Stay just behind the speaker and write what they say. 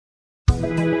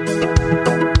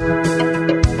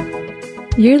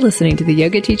You're listening to the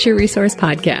Yoga Teacher Resource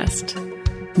Podcast.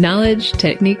 Knowledge,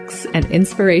 techniques, and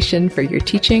inspiration for your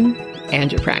teaching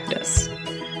and your practice.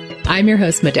 I'm your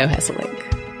host, Mado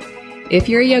Hesselink. If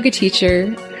you're a yoga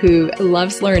teacher who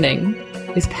loves learning,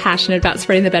 is passionate about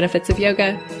spreading the benefits of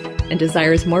yoga, and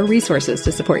desires more resources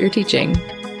to support your teaching,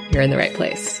 you're in the right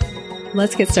place.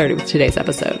 Let's get started with today's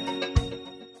episode.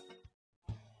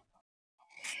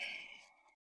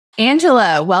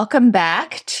 Angela, welcome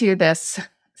back to this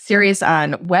series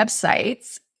on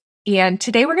websites. And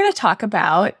today we're going to talk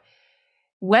about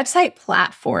website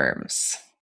platforms.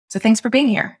 So thanks for being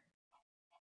here.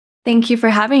 Thank you for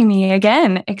having me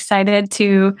again. Excited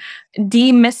to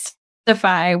demystify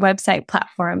website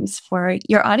platforms for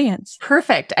your audience.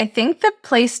 Perfect. I think the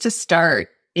place to start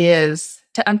is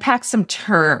to unpack some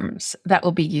terms that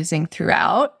we'll be using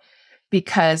throughout,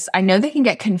 because I know they can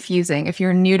get confusing if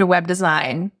you're new to web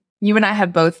design. You and I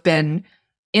have both been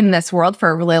in this world for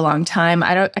a really long time.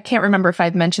 I can't remember if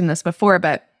I've mentioned this before,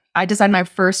 but I designed my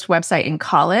first website in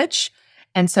college.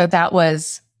 And so that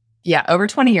was, over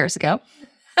 20 years ago.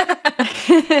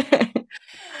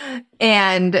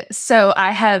 And so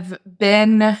I have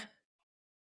been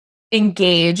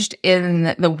engaged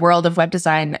in the world of web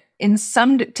design to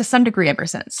some degree ever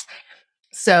since.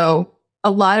 So a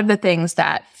lot of the things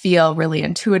that feel really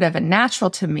intuitive and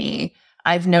natural to me,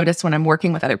 I've noticed when I'm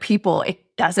working with other people, it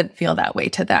doesn't feel that way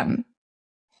to them.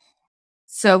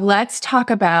 So let's talk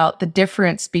about the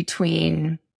difference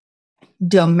between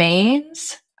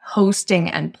domains, hosting,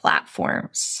 and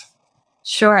platforms.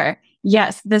 Sure.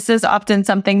 Yes, this is often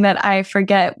something that I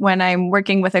forget when I'm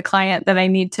working with a client, that I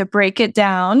need to break it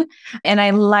down. And I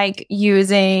like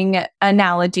using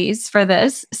analogies for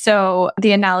this. So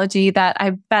the analogy that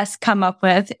I best come up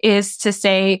with is to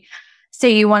say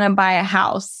you want to buy a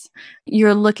house.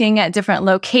 You're looking at different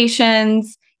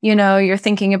locations. You're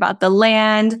thinking about the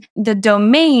land. The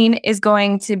domain is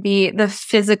going to be the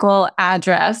physical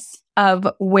address of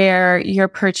where you're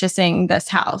purchasing this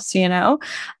house,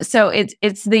 So it's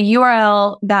the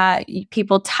URL that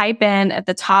people type in at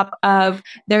the top of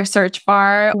their search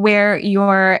bar where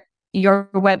your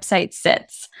website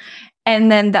sits.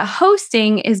 And then the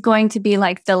hosting is going to be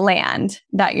like the land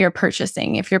that you're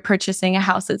purchasing. If you're purchasing a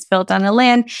house that's built on a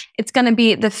land, it's going to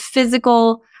be the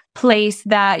physical place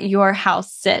that your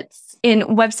house sits. In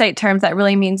website terms, that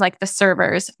really means like the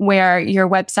servers where your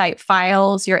website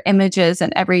files, your images,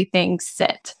 and everything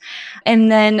sit.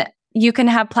 And then you can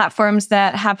have platforms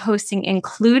that have hosting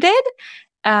included,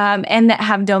 and that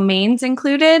have domains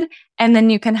included. And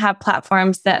then you can have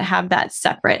platforms that have that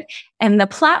separate. And the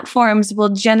platforms will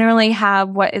generally have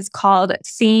what is called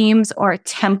themes or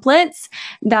templates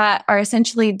that are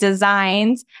essentially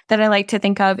designs that I like to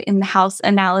think of in the house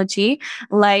analogy,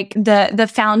 like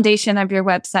the foundation of your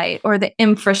website or the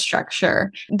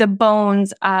infrastructure, the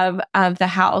bones of the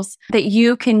house that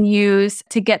you can use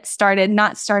to get started,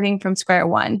 not starting from square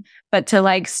one, but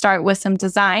to start with some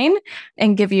design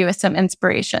and give you some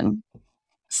inspiration.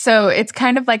 So it's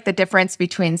kind of like the difference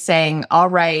between saying, all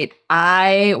right,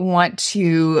 I want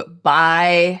to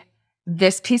buy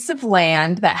this piece of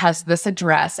land that has this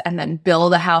address and then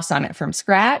build a house on it from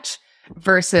scratch,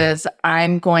 versus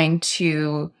I'm going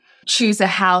to choose a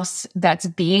house that's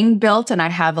being built and I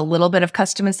have a little bit of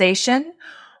customization,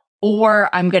 or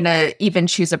I'm going to even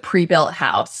choose a pre-built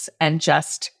house and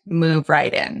just move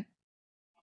right in.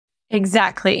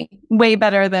 Exactly. Way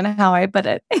better than how I put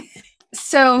it.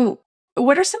 So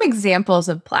what are some examples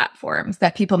of platforms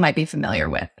that people might be familiar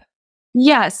with?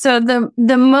 Yeah, so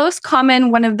the most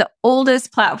common, one of the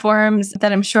oldest platforms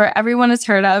that I'm sure everyone has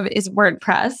heard of is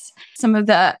WordPress. Some of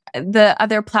the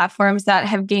other platforms that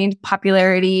have gained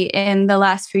popularity in the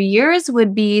last few years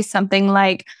would be something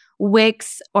like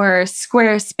Wix or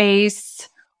Squarespace.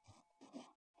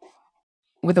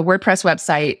 With a WordPress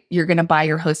website, you're going to buy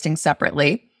your hosting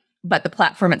separately, but the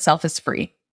platform itself is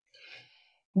free.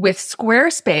 With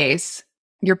Squarespace,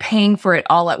 you're paying for it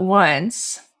all at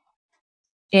once,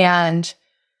 and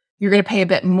you're going to pay a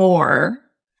bit more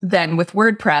than with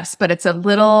WordPress, but it's a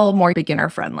little more beginner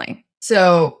friendly.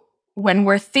 So when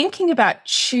we're thinking about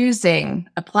choosing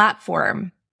a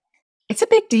platform, it's a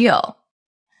big deal.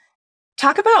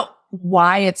 Talk about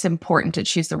why it's important to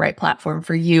choose the right platform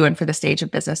for you and for the stage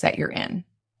of business that you're in.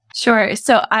 Sure.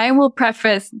 So I will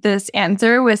preface this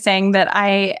answer with saying that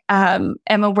I am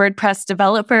a WordPress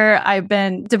developer. I've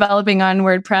been developing on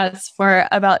WordPress for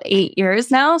about 8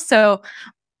 years now. So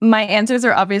my answers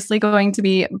are obviously going to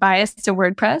be biased to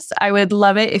WordPress. I would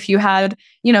love it if you had,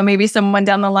 maybe someone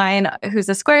down the line who's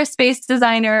a Squarespace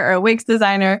designer or a Wix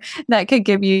designer that could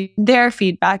give you their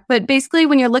feedback. But basically,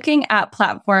 when you're looking at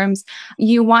platforms,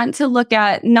 you want to look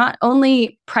at not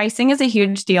only pricing is a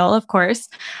huge deal, of course.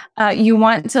 You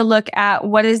want to look at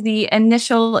what is the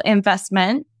initial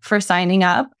investment for signing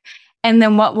up. And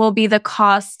then what will be the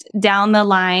cost down the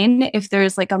line if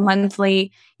there's like a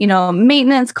monthly,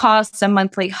 maintenance cost, a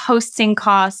monthly hosting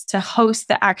cost to host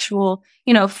the actual,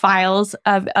 files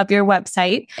of your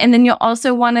website. And then you'll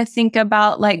also want to think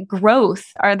about like growth.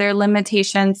 Are there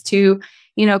limitations to,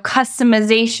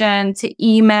 customization, to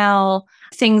email,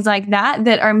 things like that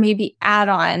are maybe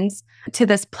add-ons to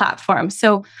this platform?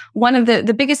 So one of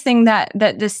the biggest thing that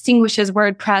distinguishes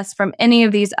WordPress from any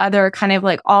of these other kind of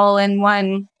like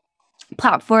all-in-one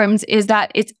platforms is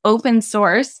that it's open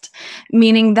sourced,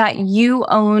 meaning that you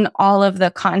own all of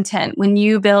the content when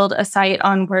you build a site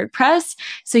on WordPress.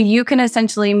 So you can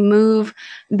essentially move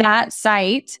that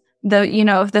site,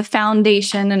 the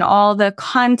foundation and all the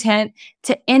content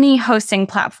to any hosting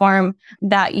platform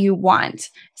that you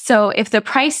want. So if the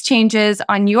price changes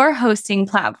on your hosting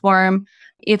platform,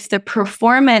 if the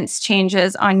performance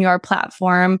changes on your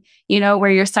platform,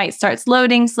 where your site starts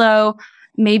loading slow,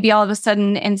 maybe all of a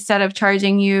sudden, instead of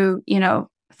charging you,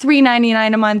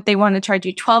 $3.99 a month, they want to charge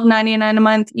you $12.99 a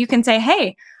month. You can say,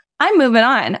 hey, I'm moving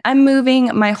on. I'm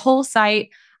moving my whole site.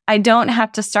 I don't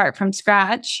have to start from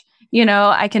scratch.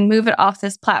 I can move it off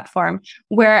this platform.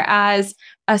 Whereas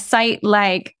a site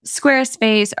like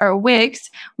Squarespace or Wix,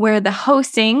 where the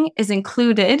hosting is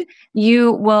included,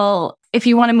 you will, if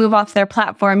you want to move off their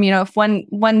platform, if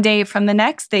one day from the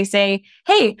next, they say,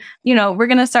 hey, we're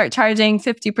going to start charging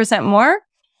 50% more,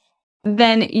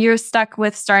 then you're stuck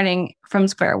with starting from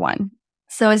square one.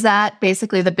 So is that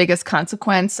basically the biggest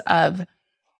consequence of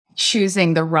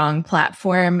choosing the wrong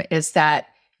platform, is that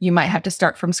you might have to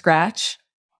start from scratch?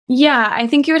 Yeah, I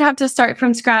think you would have to start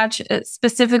from scratch,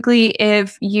 specifically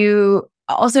if you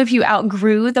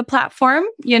outgrew the platform,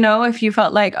 if you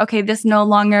felt like, okay, this no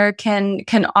longer can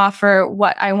offer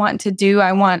what I want to do.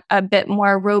 I want a bit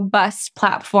more robust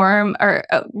platform or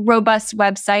a robust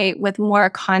website with more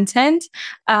content.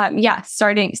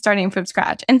 Starting from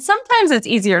scratch. And sometimes it's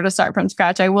easier to start from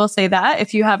scratch. I will say that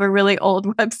if you have a really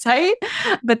old website,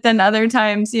 but then other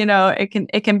times,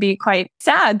 it can be quite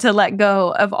sad to let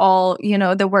go of all,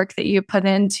 the work that you put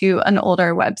into an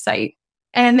older website.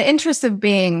 And in the interest of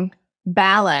being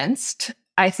balanced,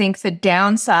 I think the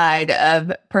downside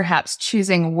of perhaps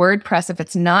choosing WordPress, if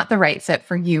it's not the right fit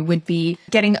for you, would be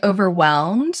getting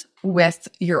overwhelmed with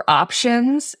your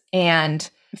options and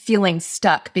feeling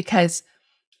stuck. Because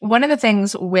one of the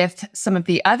things with some of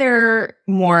the other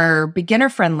more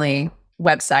beginner-friendly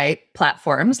website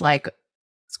platforms like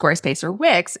Squarespace or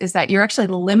Wix is that you're actually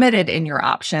limited in your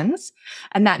options,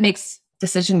 and that makes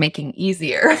decision-making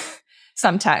easier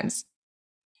sometimes.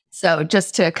 So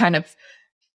just to kind of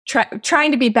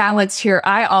trying to be balanced here,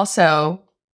 I also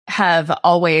have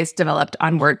always developed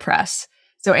on WordPress.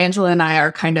 So Angela and I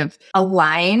are kind of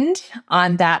aligned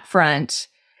on that front.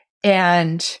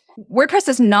 And WordPress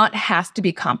does not have to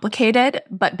be complicated,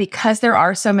 but because there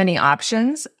are so many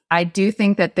options, I do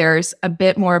think that there's a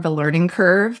bit more of a learning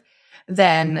curve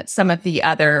than some of the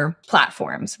other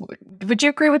platforms. Would you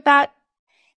agree with that?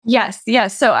 Yes.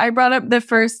 So I brought up the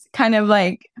first kind of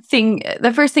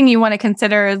the first thing you want to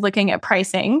consider is looking at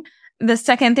pricing. The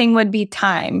second thing would be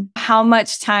time. How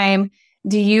much time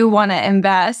do you want to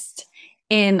invest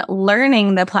in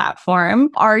learning the platform?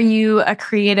 Are you a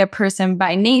creative person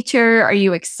by nature? Are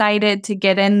you excited to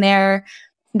get in there?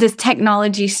 Does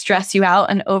technology stress you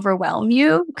out and overwhelm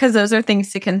you? Because those are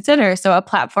things to consider. So a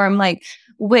platform like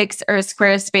Wix or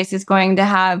Squarespace is going to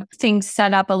have things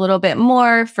set up a little bit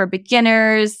more for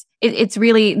beginners. It's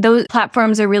really, those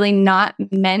platforms are really not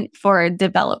meant for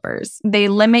developers. They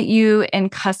limit you in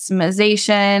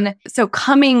customization. So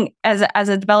coming as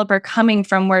a developer coming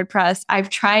from WordPress, I've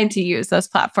tried to use those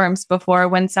platforms before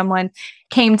when someone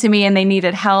came to me and they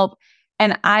needed help,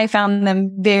 and I found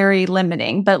them very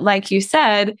limiting. But like you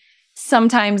said,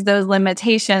 sometimes those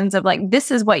limitations of like,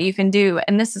 this is what you can do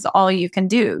and this is all you can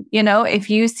do. If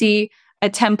you see a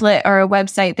template or a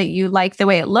website that you like the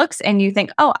way it looks and you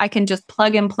think, oh, I can just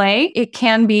plug and play, it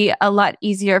can be a lot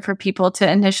easier for people to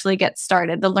initially get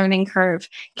started. The learning curve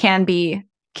can be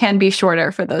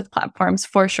shorter for those platforms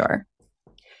for sure.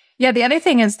 Yeah, the other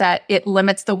thing is that it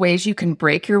limits the ways you can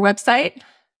break your website.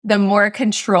 The more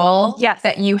control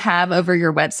that you have over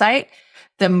your website,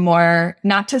 the more,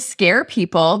 not to scare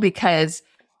people, because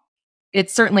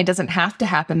it certainly doesn't have to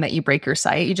happen that you break your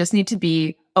site. You just need to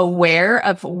be aware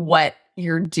of what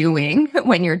you're doing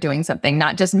when you're doing something,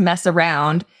 not just mess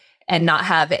around and not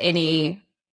have any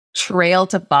trail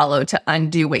to follow to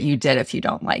undo what you did if you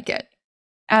don't like it.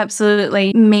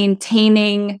 Absolutely.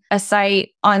 Maintaining a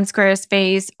site on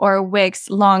Squarespace or Wix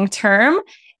long-term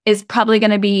is probably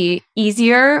going to be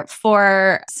easier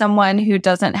for someone who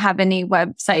doesn't have any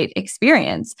website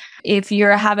experience. If you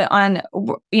have it on,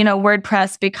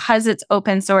 WordPress, because it's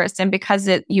open source and because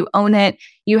you own it,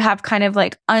 you have kind of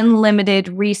like unlimited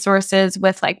resources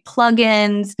with like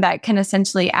plugins that can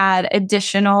essentially add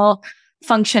additional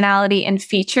functionality and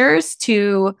features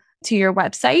to your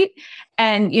website.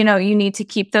 And, you need to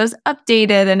keep those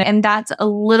updated. And that's a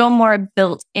little more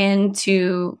built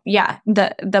into,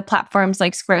 the platforms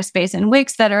like Squarespace and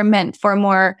Wix that are meant for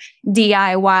more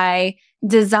DIY,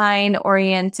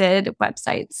 design-oriented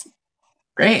websites.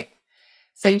 Great.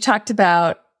 So you talked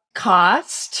about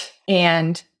cost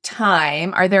and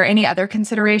time. Are there any other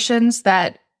considerations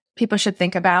that people should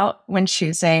think about when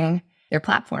choosing their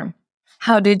platform?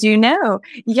 How did you know?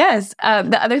 Yes.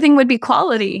 The other thing would be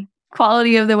quality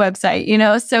of the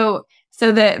website,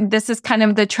 so this is kind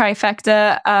of the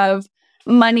trifecta of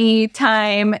money,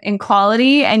 time, and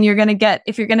quality. And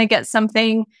if you're going to get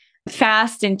something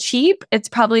fast and cheap, it's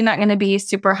probably not going to be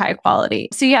super high quality.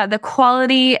 So the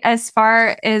quality, as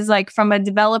far as like from a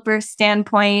developer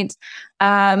standpoint,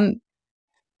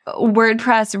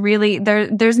 WordPress really,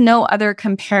 there's no other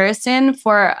comparison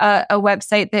for a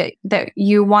website that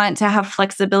you want to have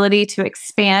flexibility to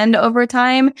expand over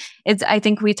time. I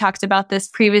think we talked about this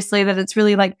previously, that it's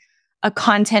really like a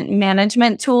content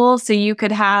management tool. So you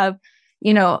could have,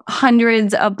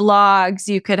 hundreds of blogs,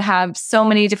 you could have so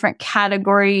many different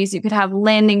categories, you could have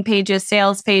landing pages,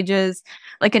 sales pages,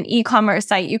 like an e-commerce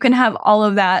site. You can have all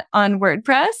of that on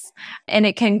WordPress and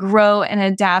it can grow and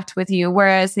adapt with you.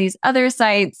 Whereas these other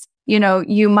sites,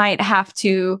 you might have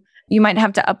to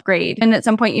upgrade. And at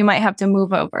some point you might have to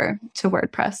move over to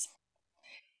WordPress.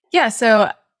 Yeah.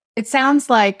 So it sounds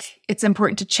like it's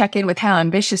important to check in with how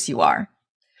ambitious you are.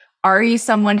 Are you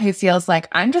someone who feels like,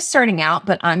 I'm just starting out,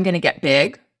 but I'm going to get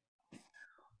big?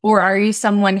 Or are you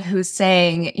someone who's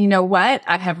saying, you know what,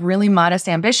 I have really modest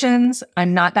ambitions.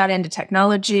 I'm not that into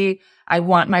technology. I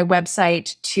want my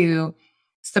website to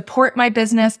support my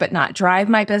business, but not drive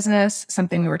my business.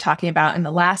 Something we were talking about in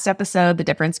the last episode, the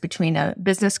difference between a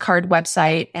business card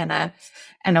website and a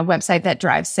website that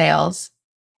drives sales.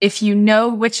 If you know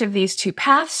which of these two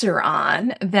paths you're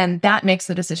on, then that makes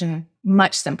the decision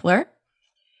much simpler.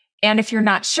 And if you're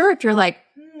not sure, if you're like,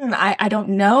 I don't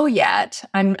know yet,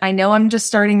 I know I'm just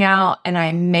starting out and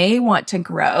I may want to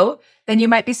grow, then you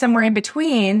might be somewhere in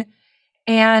between.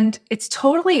 And it's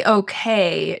totally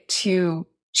okay to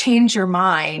change your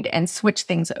mind and switch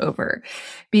things over.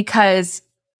 Because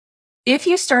if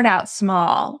you start out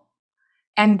small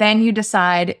and then you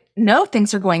decide, no,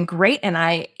 things are going great and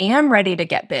I am ready to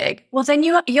get big, well, then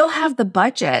you'll have the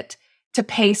budget to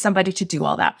pay somebody to do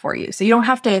all that for you. So you don't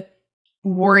have to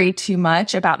worry too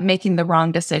much about making the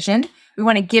wrong decision. We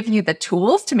want to give you the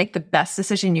tools to make the best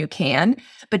decision you can,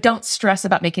 but don't stress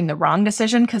about making the wrong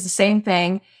decision, because the same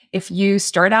thing, if you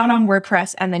start out on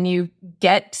WordPress and then you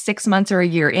get 6 months or a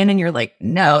year in and you're like,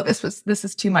 no, this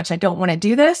is too much, I don't want to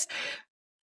do this.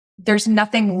 There's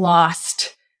nothing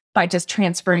lost by just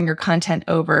transferring your content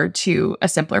over to a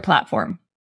simpler platform.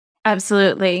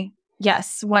 Absolutely.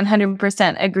 Yes,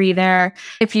 100% agree there.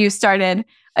 If you started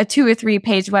a 2 or 3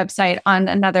 page website on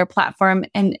another platform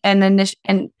and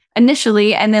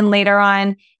initially, and then later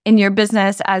on in your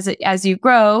business, as you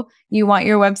grow, you want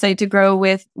your website to grow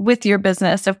with your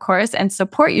business, of course, and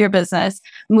support your business.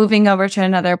 Moving over to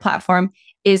another platform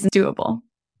is doable.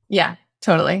 Yeah,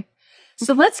 totally.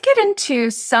 So let's get into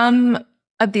some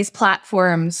of these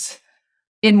platforms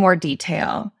in more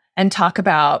detail and talk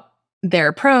about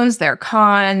their pros, their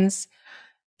cons,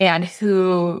 and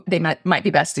who they might be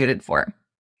best suited for.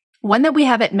 One that we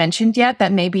haven't mentioned yet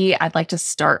that maybe I'd like to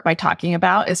start by talking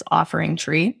about is Offering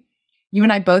Tree. You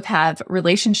and I both have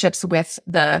relationships with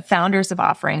the founders of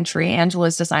Offering Tree. Angela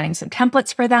is designing some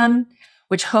templates for them,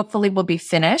 which hopefully will be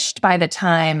finished by the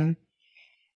time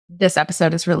this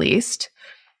episode is released.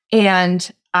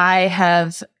 And I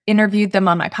have interviewed them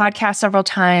on my podcast several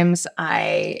times.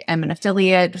 I am an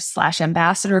affiliate /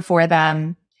 ambassador for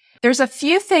them. There's a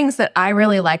few things that I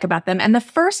really like about them. And the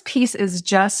first piece is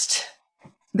just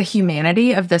the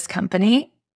humanity of this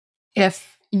company.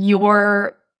 If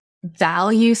your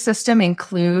value system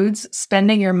includes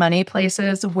spending your money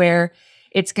places where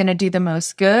it's going to do the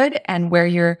most good and where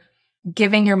you're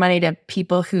giving your money to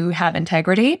people who have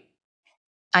integrity,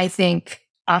 I think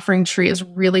Offering Tree is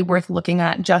really worth looking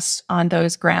at just on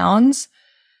those grounds.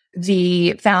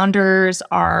 The founders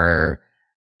are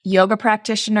yoga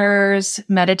practitioners,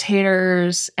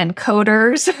 meditators, and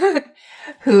coders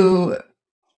who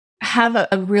have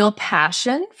a real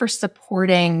passion for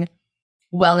supporting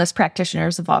wellness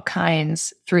practitioners of all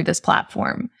kinds through this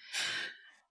platform.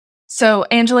 So,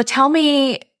 Angela, tell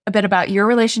me a bit about your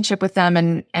relationship with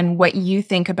them and what you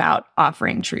think about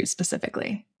Offering Tree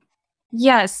specifically.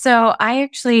 Yes. So I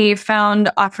actually found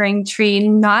Offering Tree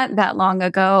not that long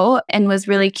ago and was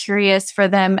really curious for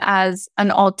them as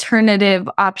an alternative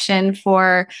option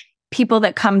for people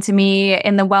that come to me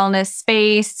in the wellness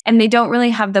space and they don't really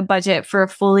have the budget for a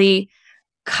fully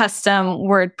custom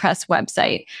WordPress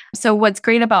website. So what's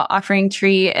great about Offering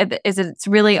Tree is it's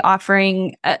really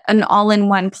offering an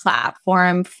all-in-one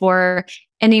platform for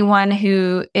anyone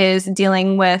who is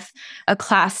dealing with a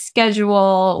class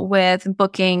schedule, with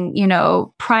booking,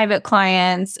 private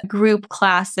clients, group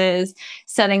classes,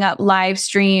 setting up live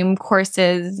stream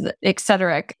courses,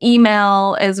 etc.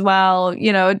 Email as well,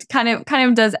 it kind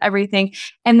of does everything.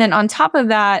 And then on top of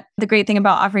that, the great thing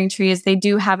about Offering Tree is they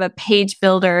do have a page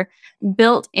builder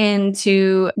built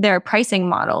into their pricing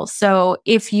model. So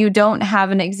if you don't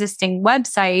have an existing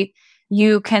website,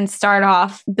 you can start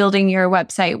off building your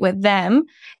website with them.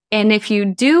 And if you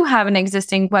do have an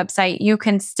existing website, you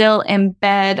can still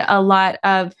embed a lot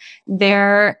of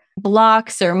their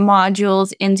blocks or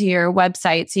modules into your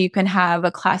website. So you can have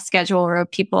a class schedule where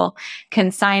people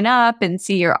can sign up and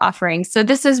see your offerings. So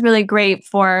this is really great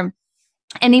for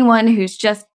anyone who's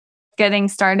just getting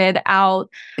started out,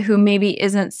 who maybe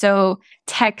isn't so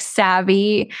tech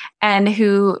savvy and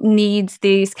who needs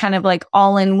these kind of like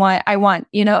all in one. I want,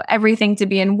 everything to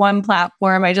be in one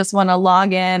platform. I just want to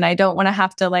log in. I don't want to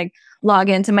have to like log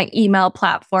into my email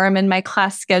platform and my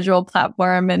class schedule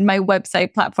platform and my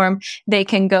website platform. They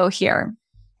can go here.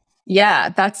 Yeah,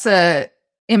 that's a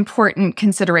important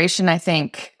consideration, I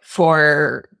think,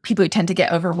 for people who tend to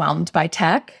get overwhelmed by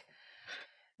tech.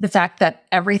 The fact that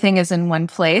everything is in one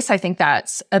place, I think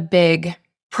that's a big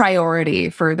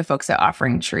priority for the folks at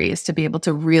Offering Tree, is to be able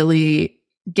to really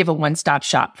give a one-stop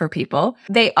shop for people.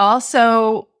 They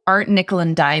also aren't nickel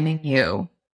and diming you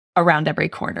around every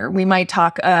corner. We might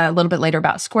talk a little bit later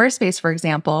about Squarespace, for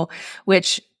example,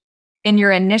 which in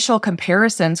your initial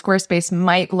comparison, Squarespace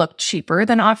might look cheaper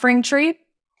than Offering Tree.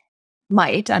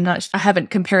 I haven't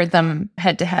compared them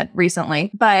head to head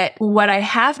recently. But what I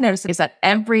have noticed is that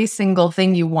every single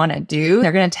thing you want to do,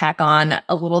 they're going to tack on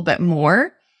a little bit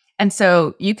more. And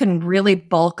so you can really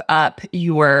bulk up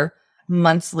your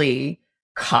monthly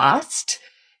cost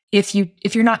if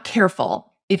you're not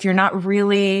careful, if you're not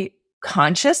really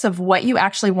conscious of what you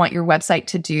actually want your website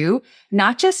to do,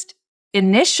 not just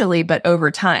initially, but over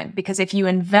time. Because if you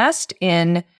invest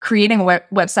in creating a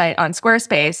website on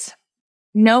Squarespace,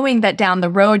 knowing that down the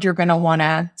road you're going to want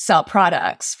to sell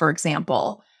products, for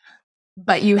example,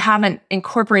 but you haven't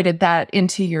incorporated that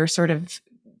into your sort of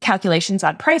calculations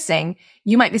on pricing,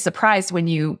 you might be surprised when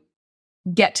you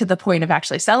get to the point of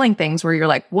actually selling things where you're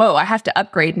like, whoa, I have to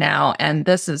upgrade now, and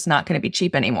this is not going to be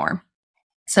cheap anymore.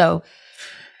 So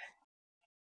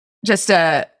just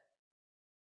a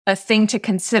thing to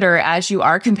consider as you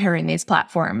are comparing these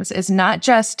platforms is not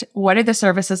just what are the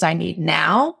services I need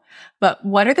now, but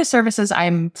what are the services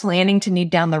I'm planning to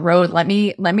need down the road? Let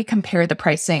me compare the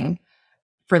pricing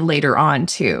for later on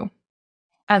too.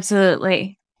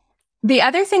 Absolutely. The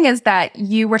other thing is that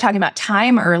you were talking about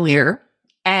time earlier.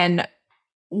 And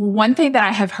one thing that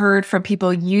I have heard from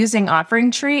people using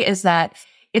Offering Tree is that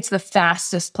it's the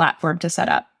fastest platform to set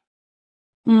up.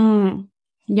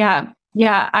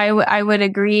 Yeah, I would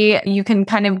agree. You can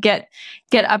kind of get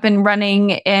up and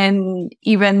running in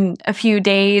even a few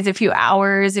days, a few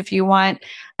hours if you want.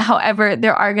 However,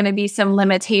 there are going to be some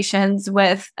limitations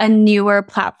with a newer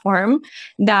platform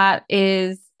that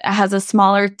has a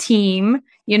smaller team,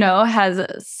 has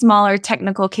smaller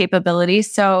technical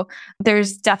capabilities. So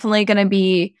there's definitely going to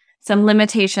be some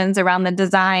limitations around the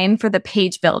design for the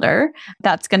page builder.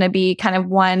 That's going to be kind of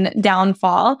one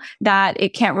downfall, that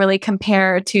it can't really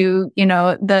compare to,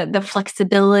 the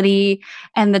flexibility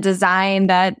and the design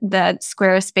that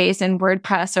Squarespace and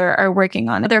WordPress are working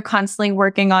on. They're constantly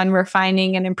working on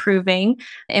refining and improving.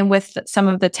 And with some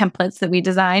of the templates that we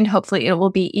designed, hopefully it will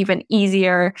be even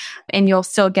easier and you'll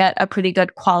still get a pretty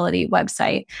good quality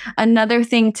website. Another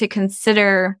thing to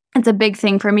consider, it's a big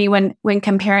thing for me when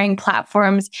comparing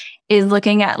platforms, is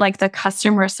looking at like the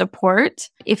customer support.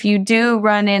 If you do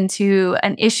run into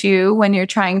an issue when you're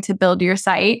trying to build your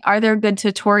site, are there good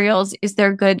tutorials? Is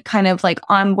there good kind of like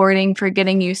onboarding for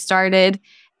getting you started?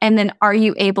 And then are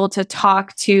you able to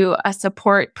talk to a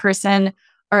support person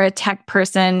or a tech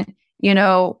person,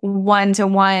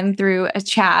 one-to-one through a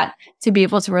chat to be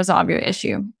able to resolve your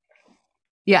issue?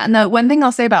 Yeah. And the one thing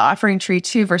I'll say about Offering Tree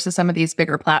too versus some of these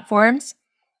bigger platforms,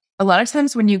 a lot of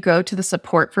times when you go to the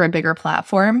support for a bigger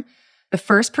platform, the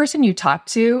first person you talk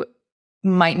to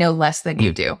might know less than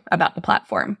you do about the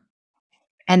platform.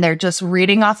 And they're just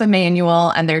reading off a manual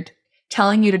and they're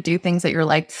telling you to do things that you're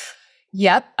like,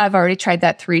 yep, I've already tried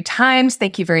that 3 times.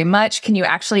 Thank you very much. Can you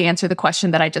actually answer the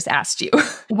question that I just asked you?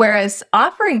 Whereas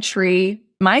Offering Tree,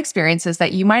 my experience is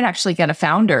that you might actually get a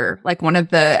founder, like one of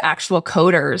the actual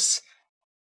coders,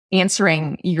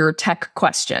 answering your tech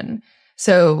question.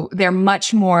 So they're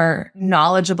much more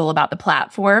knowledgeable about the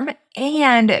platform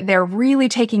and they're really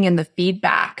taking in the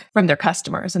feedback from their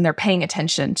customers and they're paying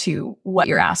attention to what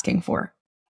you're asking for.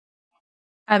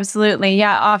 Absolutely.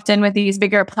 Yeah. Often with these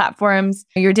bigger platforms,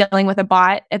 you're dealing with a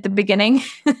bot at the beginning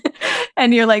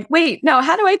and you're like, wait, no,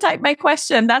 how do I type my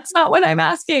question? That's not what I'm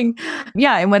asking.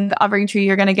 Yeah. And with Offering Tree,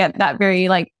 you're going to get that very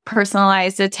like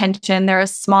personalized attention. They're a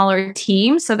smaller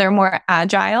team, so they're more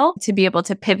agile to be able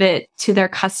to pivot to their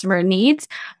customer needs.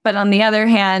 But on the other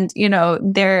hand,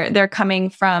 they're coming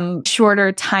from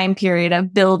shorter time period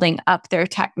of building up their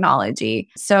technology.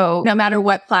 So no matter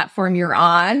what platform you're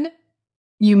on,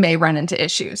 you may run into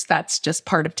issues. That's just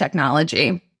part of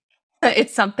technology.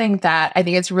 It's something that I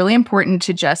think it's really important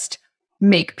to just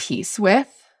make peace with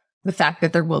the fact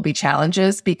that there will be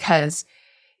challenges, because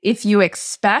if you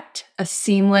expect a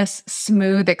seamless,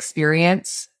 smooth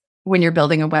experience when you're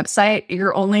building a website,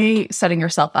 you're only setting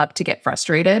yourself up to get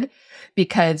frustrated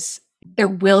because there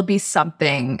will be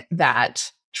something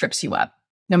that trips you up,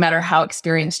 no matter how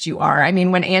experienced you are. I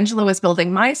mean, when Angela was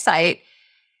building my site,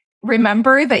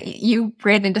 remember that you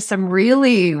ran into some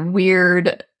really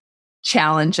weird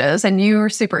challenges and you were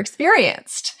super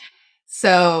experienced.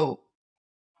 So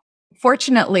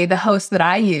fortunately, the host that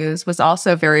I use was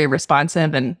also very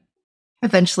responsive and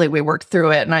eventually we worked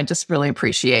through it. And I just really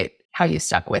appreciate how you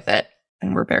stuck with it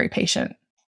and were very patient.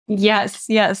 Yes.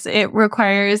 It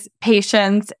requires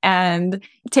patience and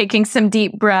taking some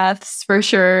deep breaths for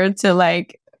sure to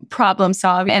problem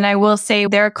solve. And I will say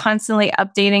they're constantly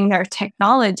updating their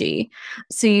technology.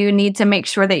 So you need to make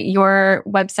sure that your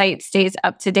website stays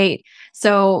up to date.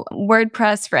 So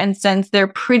WordPress, for instance, they're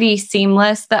pretty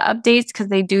seamless, the updates, because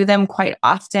they do them quite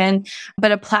often.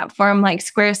 But a platform like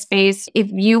Squarespace,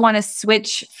 if you want to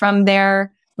switch from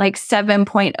their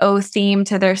 7.0 theme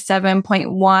to their 7.1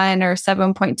 or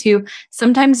 7.2,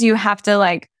 sometimes you have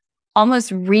to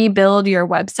almost rebuild your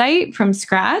website from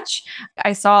scratch.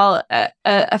 I saw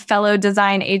a fellow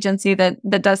design agency that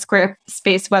does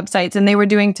Squarespace websites, and they were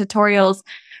doing tutorials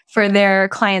for their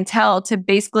clientele to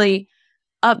basically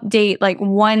update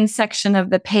one section of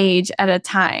the page at a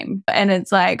time. And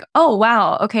it's oh,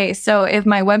 wow. Okay. So if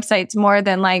my website's more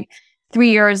than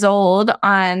 3 years old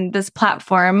on this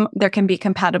platform, there can be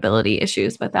compatibility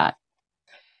issues with that.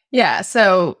 Yeah.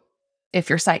 So if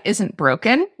your site isn't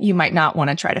broken, you might not want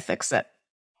to try to fix it.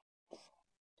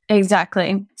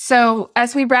 Exactly. So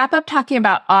as we wrap up talking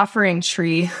about Offering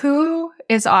Tree, who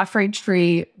is Offering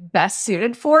Tree best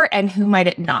suited for and who might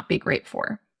it not be great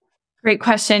for? Great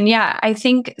question. Yeah, I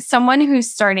think someone who's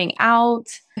starting out,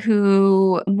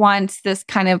 who wants this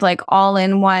kind of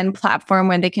all-in-one platform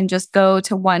where they can just go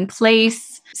to one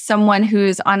place, someone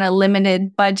who's on a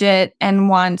limited budget and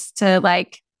wants to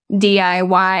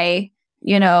DIY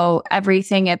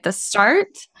everything at the start.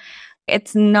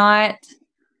 It's not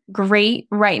great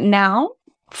right now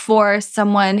for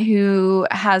someone who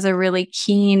has a really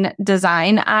keen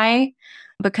design eye,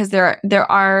 because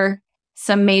there are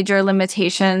some major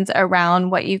limitations around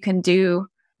what you can do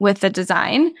with the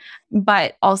design,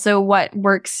 but also what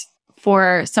works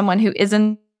for someone who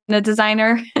isn't a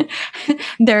designer.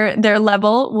 Their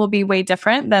level will be way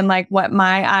different than what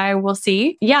my eye will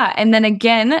see. Yeah. And then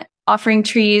again, Offering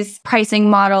Tree's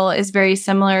pricing model is very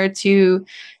similar to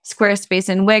Squarespace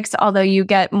and Wix, although you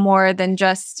get more than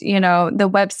just, the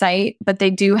website, but they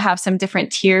do have some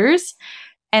different tiers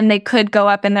and they could go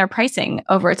up in their pricing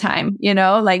over time.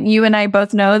 You and I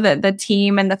both know that the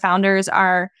team and the founders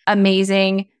are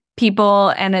amazing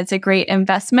people and it's a great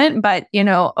investment, but,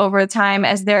 over time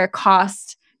as their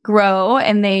costs grow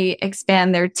and they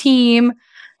expand their team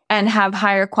and have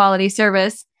higher quality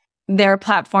service, their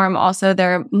platform, also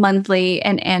their monthly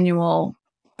and annual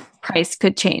price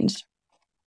could change.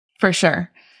 For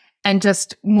sure. And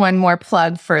just one more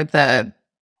plug for the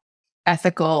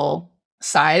ethical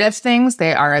side of things.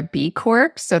 They are a B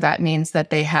Corp. So that means that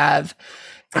they have,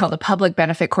 it's called a public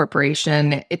benefit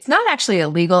corporation. It's not actually a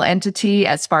legal entity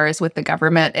as far as with the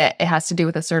government. It has to do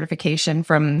with a certification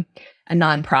from a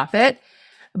nonprofit.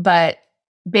 But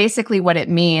basically what it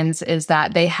means is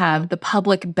that they have the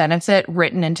public benefit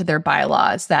written into their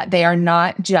bylaws, that they are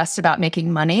not just about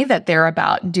making money, that they're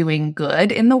about doing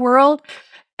good in the world.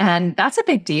 And that's a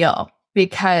big deal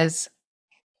because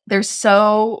there's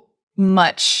so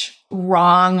much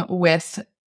wrong with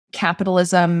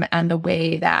capitalism and the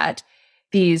way that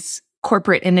these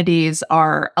corporate entities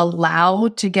are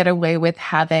allowed to get away with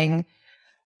having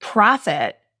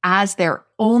profit as their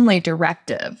only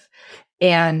directive.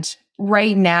 And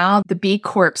right now, the B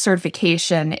Corp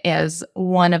certification is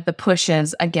one of the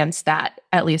pushes against that,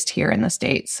 at least here in the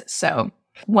States. So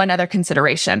one other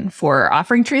consideration for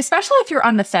Offering Tree, especially if you're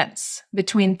on the fence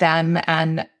between them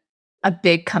and a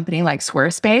big company like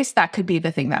Squarespace, that could be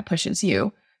the thing that pushes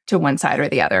you to one side or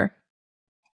the other.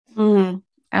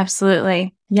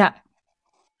 Absolutely. Yeah.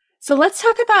 So let's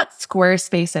talk about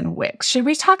Squarespace and Wix. Should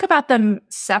we talk about them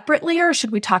separately or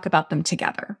should we talk about them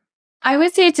together? I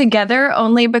would say together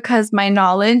only because my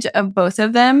knowledge of both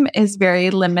of them is very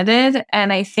limited.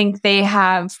 And I think they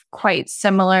have quite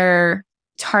similar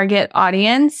target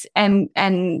audience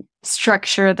and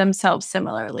structure themselves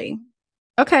similarly.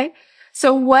 Okay.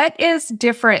 So what is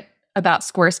different about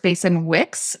Squarespace and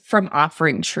Wix from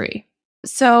Offering Tree?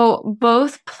 So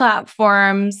both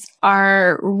platforms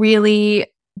are really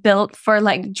built for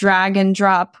like drag and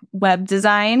drop web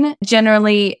design.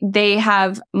 Generally, they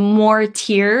have more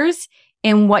tiers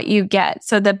in what you get.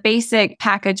 So the basic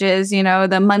packages,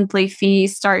 the monthly fee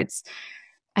starts,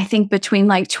 I think, between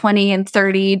like $20 and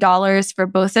 $30 for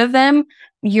both of them.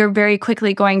 You're very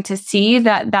quickly going to see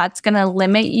that that's going to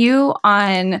limit you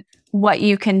on what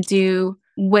you can do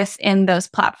within those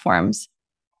platforms.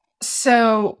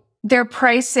 So their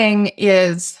pricing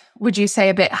is, would you say,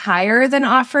 a bit higher than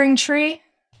Offering Tree?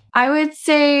 I would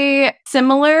say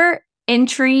similar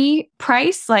entry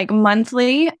price, like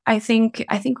monthly. I think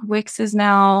Wix is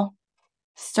now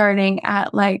starting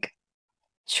at like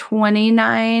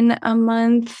 $29 a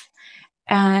month.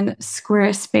 And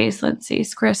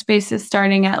Squarespace is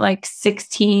starting at like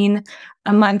 $16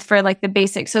 a month for like the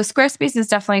basic. So Squarespace is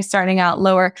definitely starting out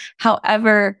lower.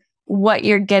 However, what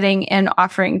you're getting in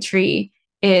Offering Tree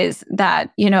is that,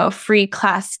 free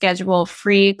class schedule,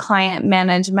 free client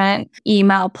management,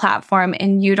 email platform,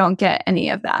 and you don't get any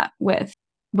of that with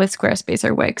Squarespace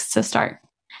or Wix to start.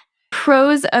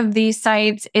 Pros of these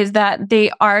sites is that they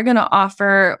are going to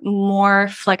offer more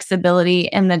flexibility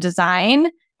in the design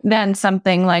than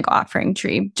something like Offering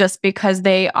Tree, just because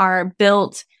they are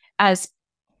built as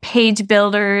page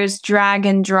builders, drag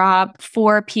and drop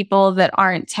for people that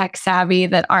aren't tech savvy,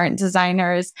 that aren't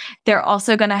designers. They're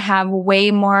also going to have way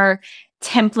more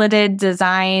templated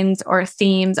designs or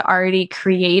themes already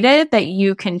created that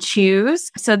you can choose.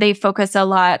 So they focus a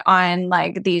lot on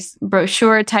like these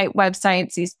brochure type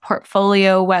websites, these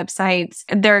portfolio websites.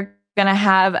 They're going to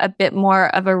have a bit more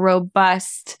of a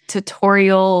robust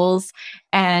tutorials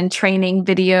and training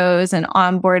videos and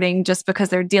onboarding, just because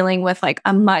they're dealing with like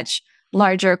a much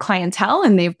larger clientele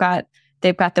and they've got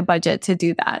the budget to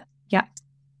do that. Yeah.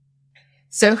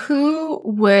 So who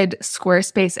would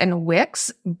Squarespace and Wix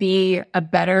be a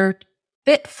better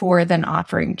fit for than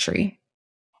Offering Tree?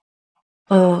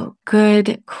 Oh,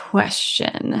 good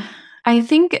question. I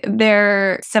think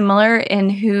they're similar in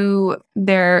who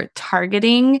they're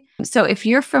targeting. So if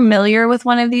you're familiar with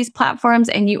one of these platforms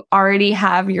and you already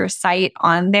have your site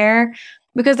on there,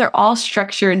 because they're all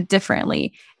structured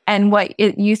differently, and what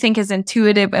you think is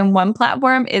intuitive in one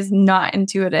platform is not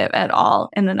intuitive at all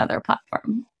in another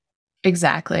platform.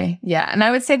 Exactly. Yeah. And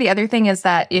I would say the other thing is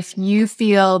that if you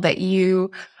feel that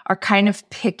you are kind of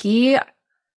picky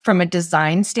from a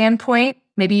design standpoint,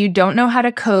 maybe you don't know how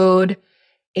to code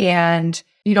and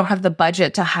you don't have the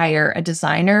budget to hire a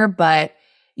designer, but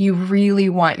you really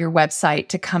want your website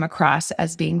to come across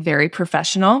as being very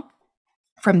professional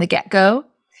from the get-go,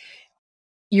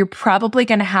 you're probably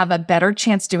going to have a better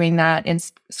chance doing that in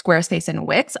Squarespace and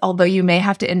Wix. Although you may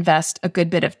have to invest a good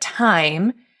bit of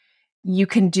time, you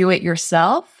can do it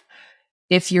yourself.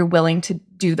 If you're willing to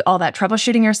do all that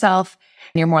troubleshooting yourself,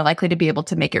 you're more likely to be able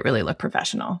to make it really look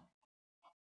professional.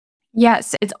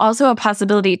 Yes, it's also a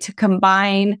possibility to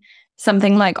combine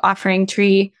something like Offering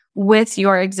Tree with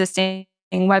your existing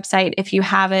website if you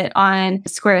have it on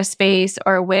Squarespace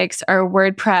or Wix or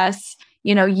WordPress,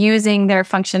 using their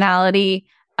functionality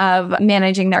of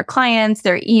managing their clients,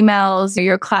 their emails,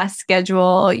 your class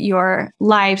schedule, your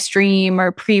live stream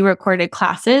or pre-recorded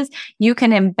classes. You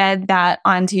can embed that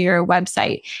onto your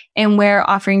website. And where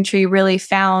Offering Tree really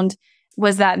found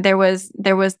was that there was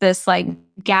this like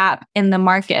gap in the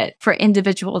market for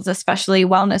individuals, especially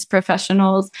wellness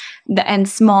professionals and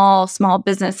small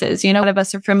businesses. A lot of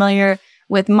us are familiar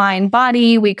with Mind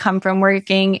Body. We come from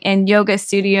working in yoga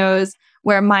studios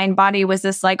where Mind Body was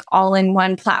this like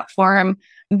all-in-one platform,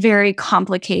 very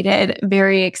complicated,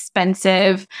 very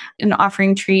expensive. And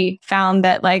Offering Tree found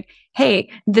that like, hey,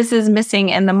 this is missing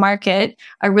in the market,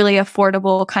 a really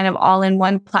affordable kind of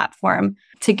all-in-one platform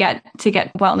to get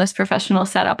wellness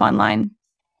professionals set up online.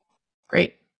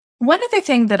 Great. One other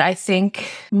thing that I think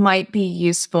might be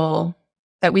useful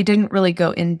that we didn't really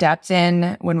go in depth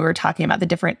in when we were talking about the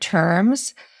different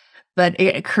terms, but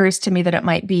it occurs to me that it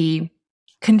might be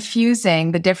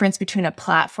confusing, the difference between a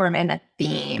platform and a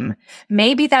theme.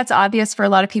 Maybe that's obvious for a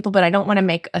lot of people, but I don't want to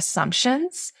make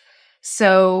assumptions.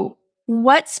 So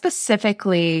what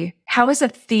specifically, how is a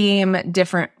theme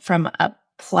different from a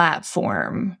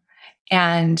platform?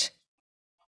 And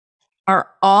are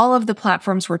all of the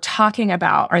platforms we're talking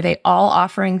about, are they all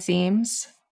offering themes?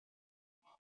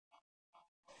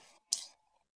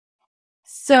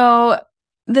 So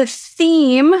the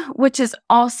theme, which is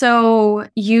also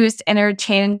used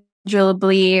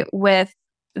interchangeably with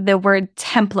the word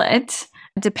template,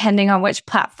 depending on which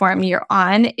platform you're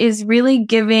on, is really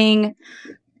giving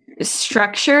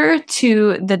structure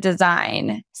to the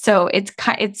design. So it's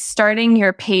starting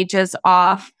your pages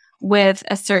off with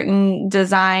a certain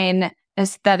design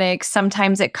aesthetic.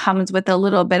 Sometimes it comes with a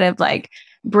little bit of like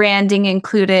branding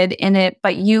included in it,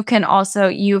 but you've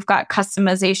got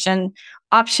customization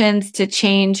options to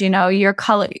change, your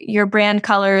color, your brand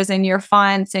colors and your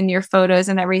fonts and your photos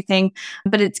and everything,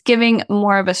 but it's giving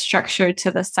more of a structure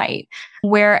to the site.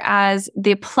 Whereas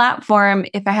the platform,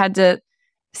 if I had to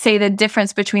say the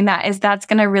difference between that, is that's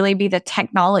going to really be the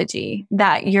technology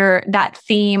that that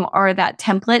theme or that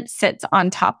template sits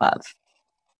on top of.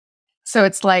 So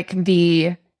it's like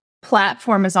the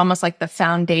platform is almost like the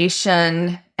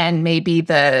foundation and maybe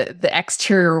the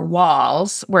exterior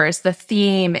walls, whereas the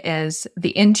theme is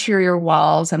the interior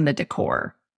walls and the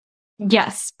decor.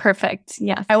 Yes, perfect.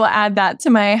 Yes. I will add that to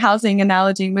my housing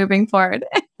analogy moving forward.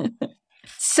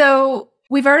 So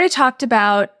we've already talked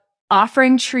about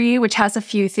Offering Tree, which has a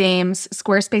few themes,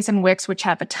 Squarespace and Wix, which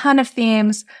have a ton of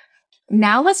themes.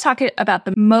 Now let's talk about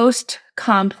the most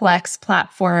complex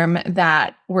platform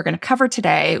that we're going to cover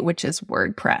today, which is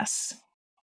WordPress.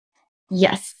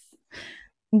 Yes.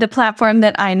 The platform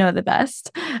that I know the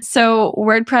best. So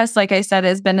WordPress, like I said,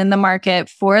 has been in the market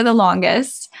for the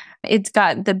longest. It's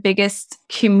got the biggest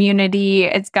community.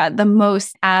 It's got the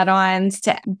most add-ons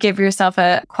to give yourself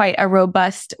quite a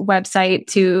robust website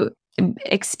to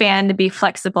expand, to be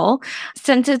flexible.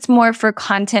 Since it's more for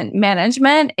content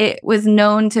management, it was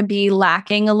known to be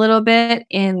lacking a little bit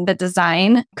in the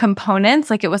design components.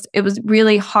 Like it was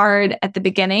really hard at the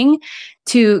beginning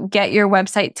to get your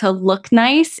website to look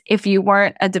nice if you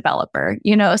weren't a developer,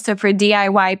 So for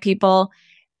DIY people,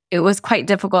 it was quite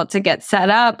difficult to get set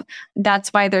up. That's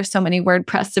why there's so many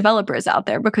WordPress developers out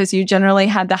there, because you generally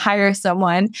had to hire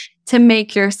someone to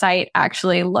make your site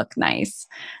actually look nice.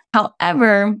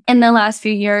 However, in the last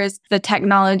few years, the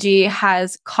technology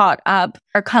has caught up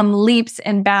or come leaps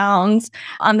and bounds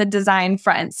on the design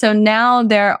front. So now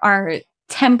there are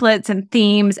templates and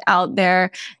themes out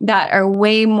there that are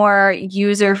way more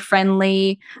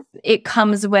user-friendly. It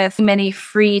comes with many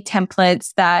free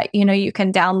templates that, you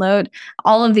can download.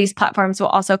 All of these platforms will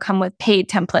also come with paid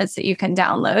templates that you can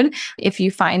download. If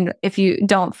you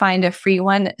don't find a free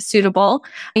one suitable,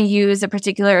 use a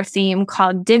particular theme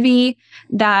called Divi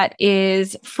that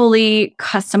is fully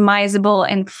customizable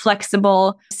and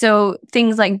flexible. So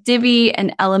things like Divi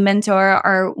and Elementor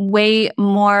are way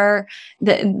more,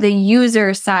 the user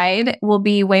side will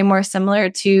be way more similar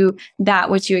to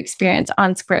that which you experience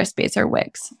on Squarespace or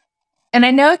Wix. And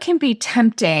I know it can be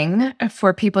tempting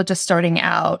for people just starting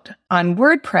out on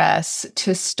WordPress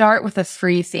to start with a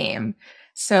free theme.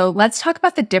 So let's talk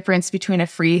about the difference between a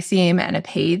free theme and a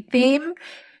paid theme,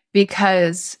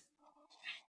 because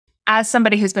as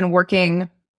somebody who's been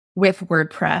working with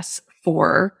WordPress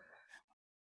for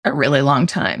a really long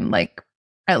time, like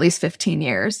at least 15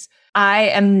 years, I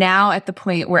am now at the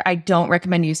point where I don't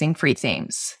recommend using free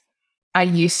themes. I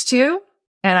used to,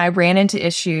 and I ran into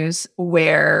issues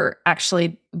where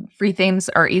actually free themes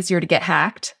are easier to get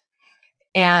hacked.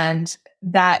 And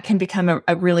that can become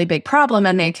a really big problem,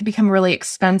 and they can become really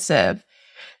expensive.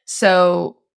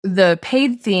 So the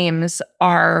paid themes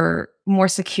are more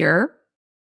secure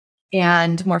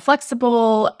and more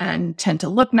flexible and tend to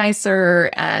look nicer,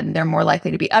 and they're more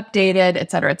likely to be updated,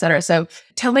 et cetera, et cetera. So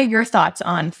tell me your thoughts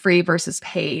on free versus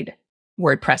paid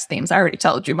WordPress themes. I already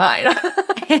told you mine.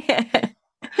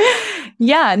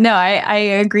 Yeah, no, I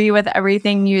agree with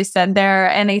everything you said there.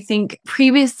 And I think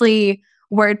previously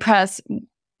WordPress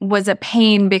was a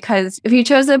pain because if you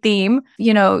chose a theme,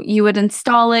 you would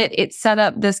install it. It set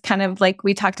up this kind of like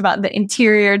we talked about the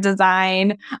interior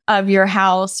design of your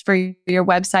house for your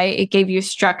website. It gave you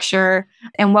structure.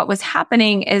 And what was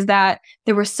happening is that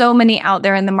there were so many out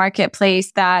there in the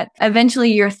marketplace that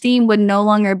eventually your theme would no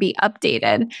longer be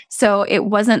updated. So it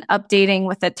wasn't updating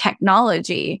with the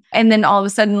technology. And then all of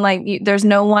a sudden, like there's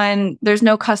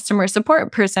no customer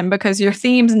support person because your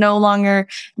theme's no longer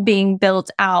being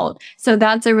built out. So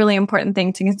that's a really important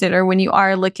thing to consider when you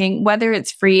are looking, whether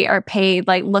it's free or paid,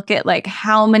 like look at like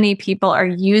how many people are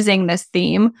using this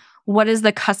theme. What is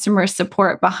the customer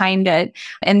support behind it?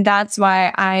 And that's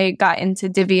why I got into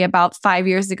Divi about 5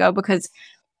 years ago, because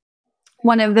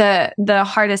one of the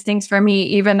hardest things for me,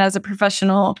 even as a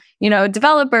professional,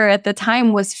 developer at the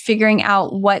time, was figuring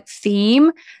out what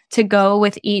theme to go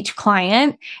with each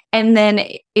client. And then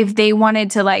if they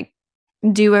wanted to like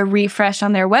do a refresh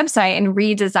on their website and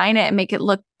redesign it and make it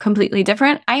look completely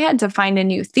different, I had to find a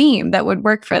new theme that would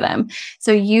work for them.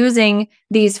 So using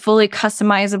these fully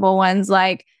customizable ones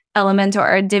like Elementor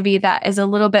or Divi, that is a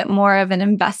little bit more of an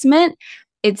investment.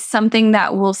 It's something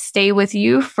that will stay with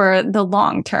you for the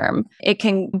long term. It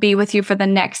can be with you for the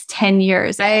next 10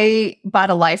 years. I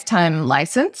bought a lifetime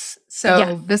license.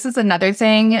 So This is another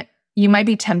thing. You might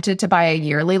be tempted to buy a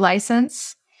yearly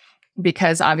license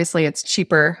because obviously it's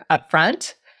cheaper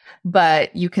upfront,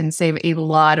 but you can save a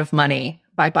lot of money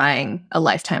by buying a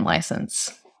lifetime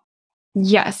license.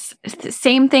 Yes.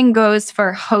 Same thing goes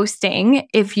for hosting.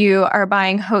 If you are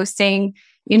buying hosting,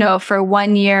 for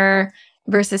 1 year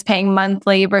versus paying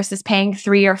monthly versus paying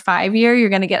 3 or 5 year, you're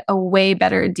going to get a way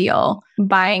better deal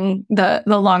buying the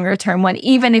longer term one.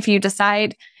 Even if you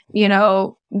decide,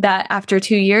 that after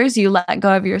 2 years you let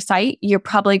go of your site, you're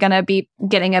probably going to be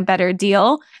getting a better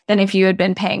deal than if you had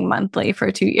been paying monthly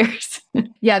for 2 years.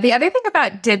 Yeah. The other thing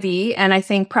about Divi, and I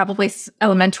think probably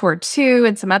Elementor too,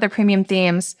 and some other premium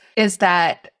themes, is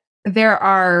that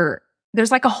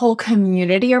there's like a whole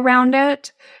community around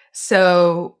it.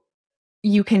 So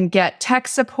you can get tech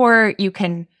support, you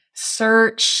can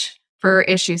search for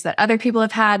issues that other people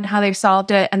have had and how they've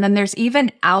solved it. And then there's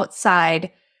even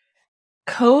outside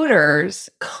coders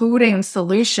coding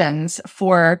solutions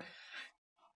for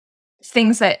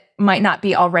things that might not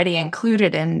be already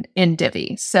included in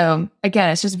Divi. So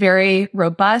again, it's just very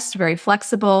robust, very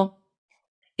flexible.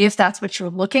 If that's what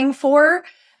you're looking for,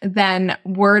 then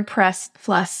WordPress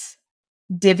plus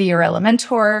Divi or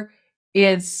Elementor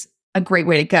is a great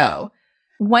way to go.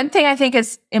 One thing I think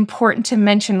is important to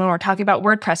mention when we're talking about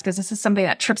WordPress, because this is something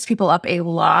that trips people up a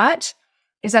lot,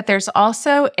 is that there's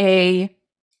also a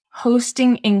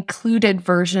hosting included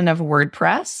version of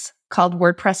WordPress called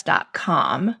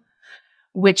WordPress.com,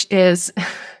 which is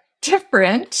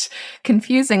different,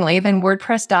 confusingly, than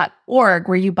WordPress.org,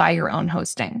 where you buy your own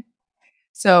hosting.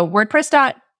 So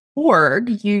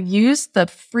WordPress.org, you use the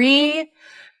free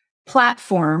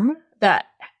platform that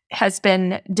has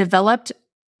been developed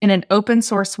in an open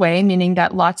source way, meaning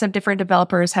that lots of different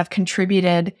developers have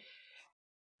contributed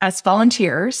as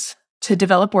volunteers to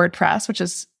develop WordPress, which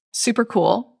is super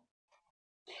cool.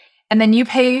 And then you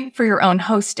pay for your own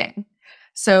hosting.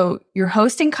 So your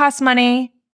hosting costs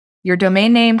money, your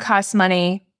domain name costs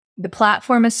money, the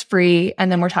platform is free,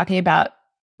 and then we're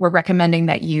recommending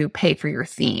that you pay for your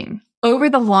theme. Over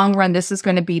the long run, this is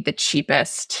going to be the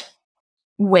cheapest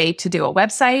way to do a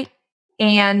website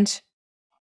and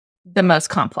the most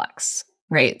complex,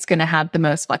 right? It's going to have the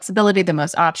most flexibility, the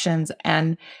most options,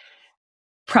 and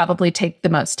probably take the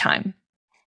most time.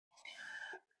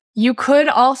 You could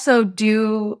also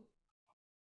do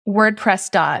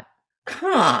WordPress.com,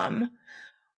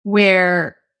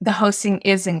 where the hosting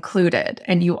is included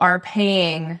and you are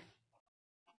paying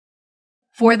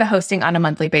for the hosting on a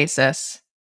monthly basis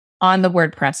on the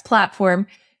WordPress platform.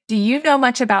 Do you know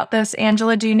much about this,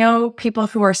 Angela? Do you know people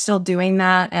who are still doing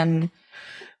that, and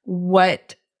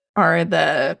what are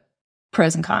the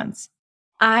pros and cons?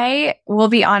 I will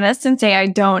be honest and say I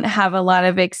don't have a lot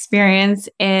of experience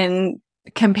in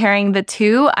comparing the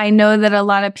two. I know that a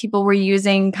lot of people were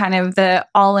using kind of the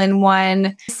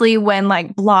all-in-one, especially when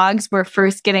like blogs were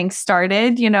first getting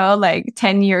started, like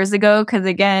 10 years ago. Because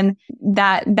again,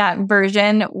 that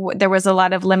version, there was a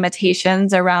lot of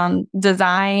limitations around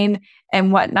design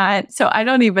and whatnot. So I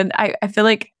feel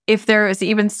like if there is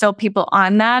even still people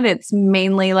on that, it's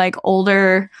mainly like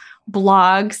older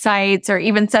blog sites or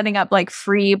even setting up like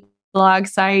free blog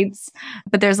sites.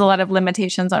 But there's a lot of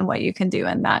limitations on what you can do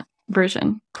in that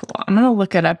version. Cool. I'm going to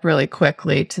look it up really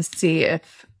quickly to see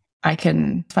if I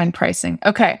can find pricing.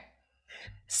 Okay.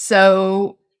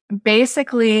 So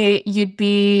basically, you'd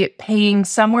be paying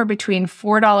somewhere between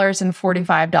 $4 and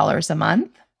 $45 a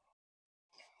month.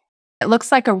 It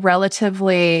looks like a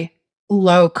relatively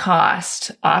low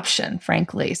cost option,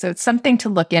 frankly. So it's something to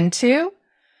look into.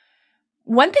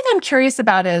 One thing I'm curious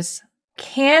about is,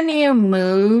 can you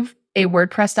move a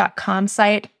WordPress.com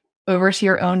site over to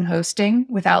your own hosting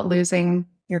without losing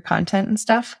your content and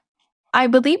stuff? I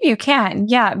believe you can.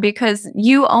 Yeah, because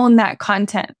you own that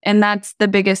content. And that's the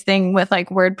biggest thing with like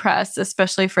WordPress,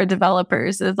 especially for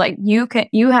developers, is like you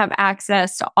have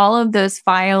access to all of those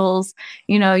files.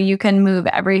 You can move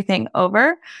everything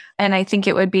over. And I think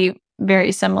it would be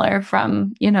very similar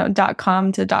from,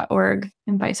 .com to .org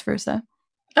and vice versa.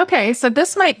 Okay, so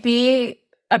this might be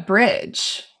a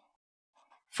bridge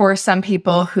for some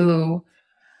people who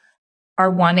are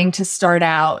wanting to start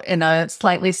out in a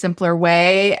slightly simpler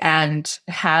way and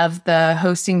have the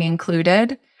hosting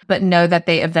included, but know that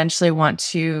they eventually want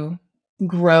to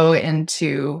grow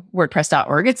into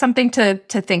WordPress.org. It's something to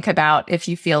think about if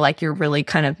you feel like you're really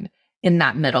kind of in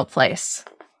that middle place.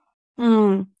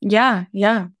 Yeah.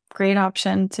 Great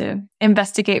option to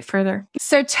investigate further.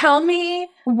 So tell me,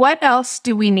 what else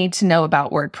do we need to know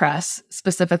about WordPress,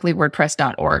 specifically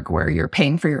WordPress.org, where you're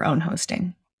paying for your own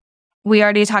hosting? We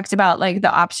already talked about like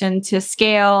the option to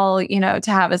scale, to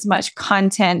have as much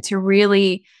content, to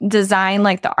really design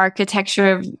like the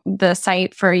architecture of the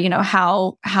site for,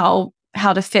 how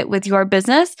to fit with your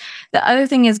business. The other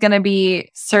thing is going to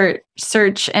be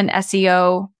search and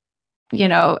SEO,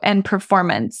 and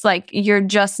performance. Like you're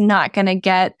just not going to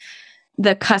get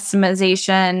the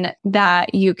customization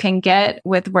that you can get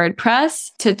with WordPress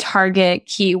to target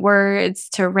keywords,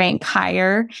 to rank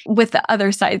higher with the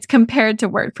other sites compared to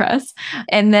WordPress.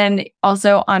 And then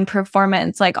also on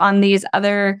performance, like on these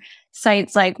other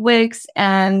sites like Wix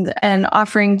and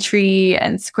Offering Tree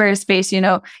and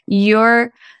Squarespace,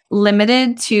 you're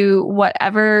limited to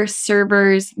whatever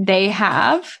servers they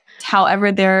have, however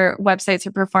their websites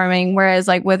are performing. Whereas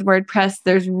like with WordPress,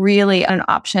 there's really an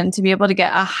option to be able to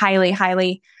get a highly,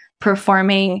 highly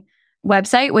performing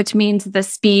website, which means the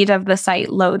speed of the site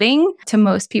loading to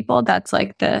most people, that's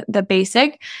like the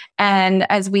basic. And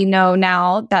as we know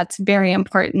now, that's very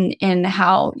important in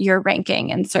how you're ranking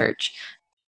in search.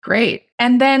 Great.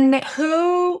 And then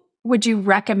who would you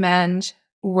recommend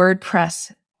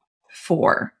WordPress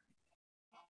for?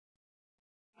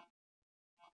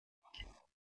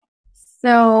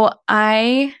 So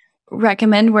I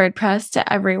recommend WordPress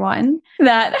to everyone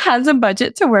that has a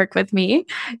budget to work with me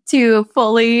to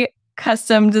fully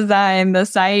custom design the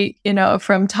site,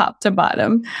 from top to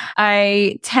bottom.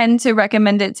 I tend to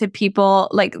recommend it to people,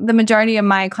 like the majority of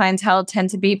my clientele tend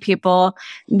to be people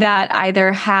that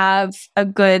either have a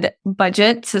good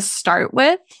budget to start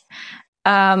with,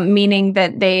 meaning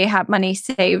that they have money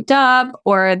saved up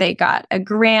or they got a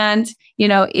grant,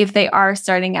 if they are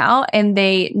starting out and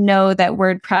they know that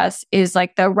WordPress is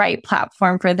like the right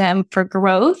platform for them for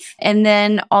growth. And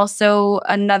then also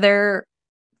another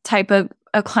type of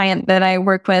a client that I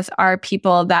work with are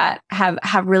people that have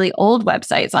really old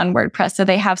websites on WordPress. So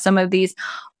they have some of these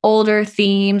older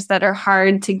themes that are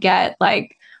hard to get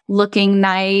like looking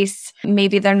nice.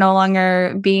 Maybe they're no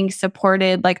longer being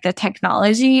supported like the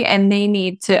technology and they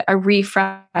need a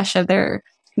refresh of their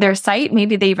site.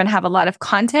 Maybe they even have a lot of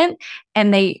content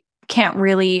and they can't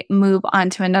really move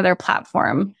onto another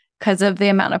platform because of the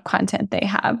amount of content they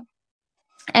have.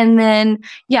 And then,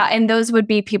 and those would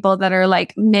be people that are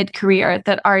like mid-career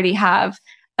that already have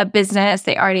a business,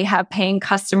 they already have paying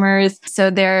customers.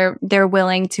 So they're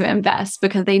willing to invest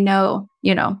because they know,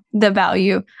 the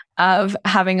value of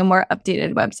having a more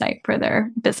updated website for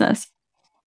their business.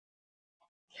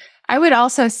 I would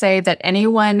also say that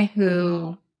anyone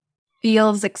who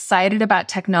feels excited about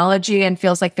technology and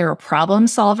feels like they're a problem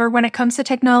solver when it comes to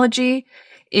technology,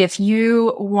 if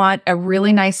you want a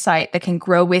really nice site that can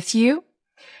grow with you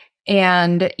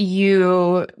and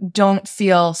you don't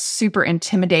feel super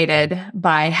intimidated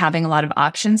by having a lot of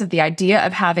options, if the idea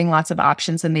of having lots of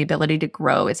options and the ability to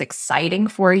grow is exciting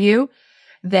for you,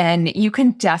 then you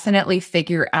can definitely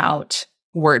figure out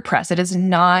WordPress.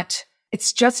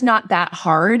 It's just not that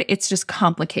hard. It's just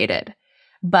complicated,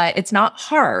 but it's not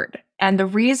hard. And the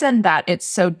reason that it's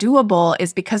so doable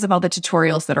is because of all the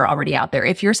tutorials that are already out there.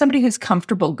 If you're somebody who's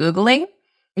comfortable Googling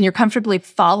and you're comfortable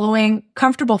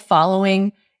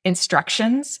following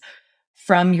instructions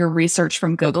from your research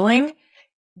from Googling,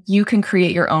 you can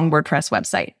create your own WordPress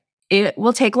website. It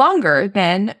will take longer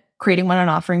than creating one on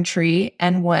Offering Tree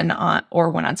and one on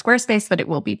Squarespace, but it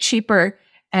will be cheaper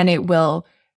and you'll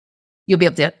be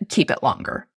able to keep it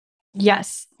longer.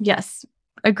 Yes.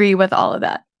 Agree with all of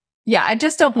that. Yeah, I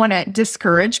just don't want to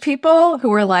discourage people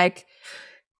who are like,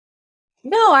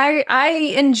 no,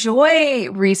 I enjoy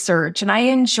research and I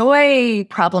enjoy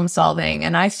problem solving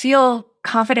and I feel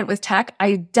confident with tech,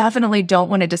 I definitely don't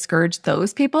want to discourage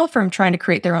those people from trying to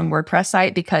create their own WordPress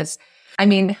site because, I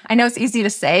mean, I know it's easy to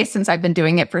say since I've been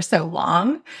doing it for so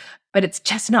long, but it's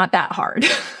just not that hard.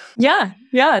 Yeah.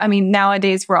 I mean,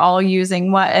 nowadays we're all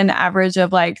using an average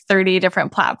of like 30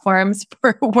 different platforms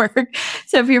for work.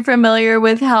 So if you're familiar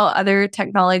with how other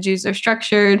technologies are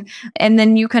structured, and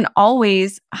then you can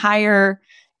always hire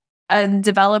a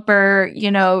developer,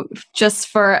 just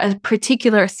for a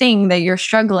particular thing that you're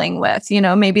struggling with.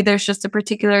 Maybe there's just a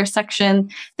particular section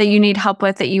that you need help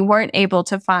with that you weren't able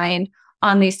to find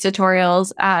on these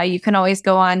tutorials. You can always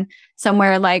go on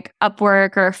somewhere like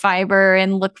Upwork or Fiverr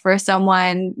and look for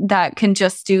someone that can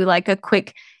just do like a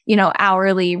quick,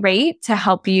 hourly rate to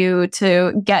help you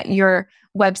to get your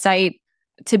website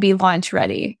to be launch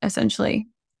ready, essentially.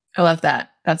 I love that.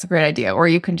 That's a great idea. Or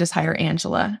you can just hire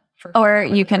Angela. Or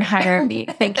you can hire me.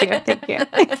 Thank you.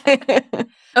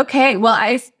 Okay.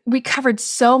 Well, we covered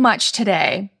so much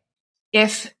today.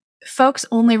 If folks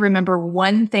only remember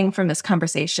one thing from this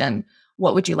conversation,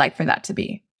 what would you like for that to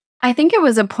be? I think it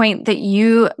was a point that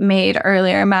you made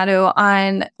earlier, Madhu,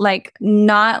 on like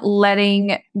not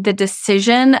letting the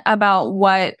decision about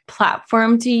what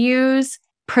platform to use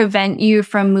prevent you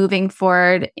from moving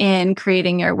forward in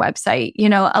creating your website.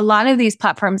 A lot of these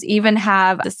platforms even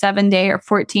have a 7-day or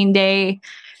 14-day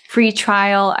free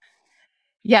trial.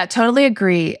 Yeah, totally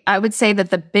agree. I would say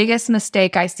that the biggest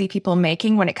mistake I see people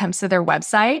making when it comes to their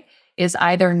website is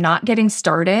either not getting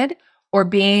started or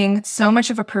being so much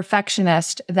of a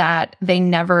perfectionist that they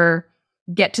never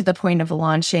get to the point of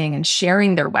launching and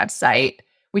sharing their website.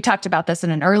 We talked about this in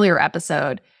an earlier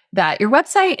episode, that your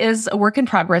website is a work in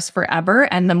progress forever.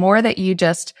 And the more that you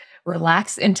just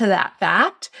relax into that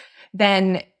fact,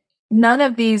 then none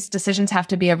of these decisions have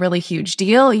to be a really huge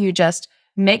deal. You just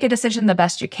make a decision the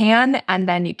best you can, and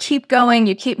then you keep going,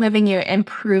 you keep moving, you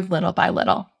improve little by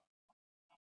little.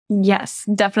 Yes,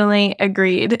 definitely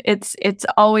agreed. It's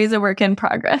always a work in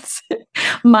progress.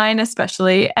 Mine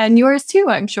especially, and yours too,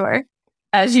 I'm sure.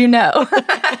 As you know.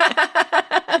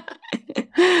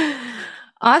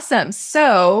 Awesome.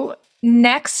 So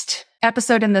next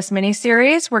episode in this mini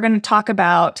series, we're going to talk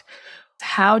about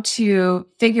how to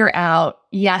figure out,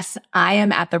 yes, I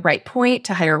am at the right point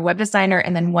to hire a web designer.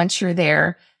 And then once you're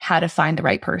there, how to find the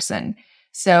right person.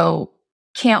 So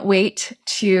can't wait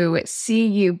to see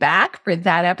you back for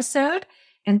that episode.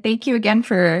 And thank you again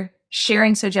for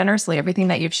sharing so generously everything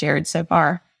that you've shared so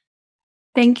far.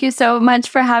 Thank you so much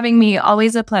for having me.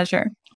 Always a pleasure.